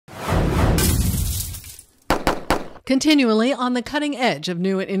Continually on the cutting edge of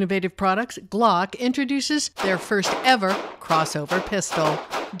new and innovative products, Glock introduces their first ever crossover pistol.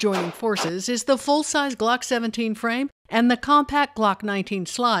 Joining forces is the full-size Glock 17 frame and the compact Glock 19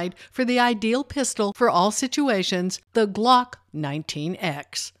 slide for the ideal pistol for all situations, the Glock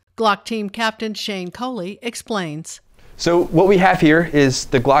 19X. Glock team captain Shane Coley explains. So what we have here is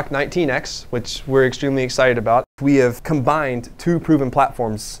the Glock 19X, which we're extremely excited about. We have combined two proven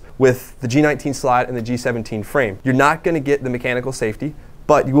platforms with the G19 slide and the G17 frame. You're not going to get the mechanical safety,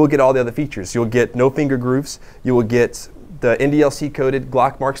 but you will get all the other features. You'll get no finger grooves, you will get the NDLC coded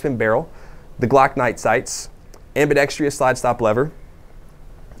Glock marksman barrel, the Glock night sights, ambidextrous slide stop lever,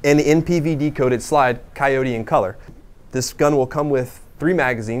 and the NPVD coded slide Coyote in color. This gun will come with 3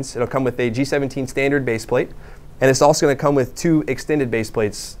 magazines. It'll come with a G17 standard base plate, and it's also going to come with 2 extended base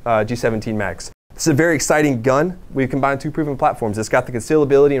plates, G17 mags. This is a very exciting gun. We've combined 2 proven platforms. It's got the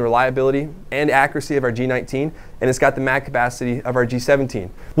concealability and reliability and accuracy of our G19, and it's got the mag capacity of our G17.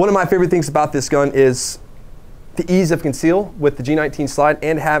 One of my favorite things about this gun is the ease of conceal with the G19 slide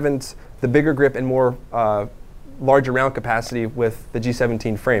and having the bigger grip and more larger round capacity with the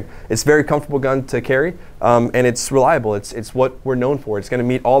G17 frame. It's a very comfortable gun to carry, and it's reliable. It's what we're known for. It's going to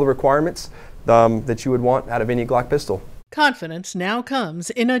meet all the requirements that you would want out of any Glock pistol. Confidence now comes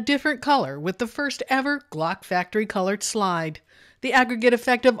in a different color with the first ever Glock factory colored slide. The aggregate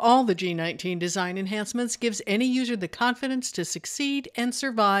effect of all the G19 design enhancements gives any user the confidence to succeed and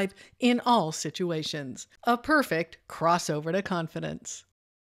survive in all situations. A perfect crossover to confidence.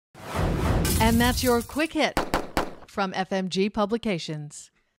 And that's your quick hit from FMG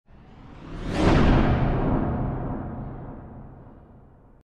Publications.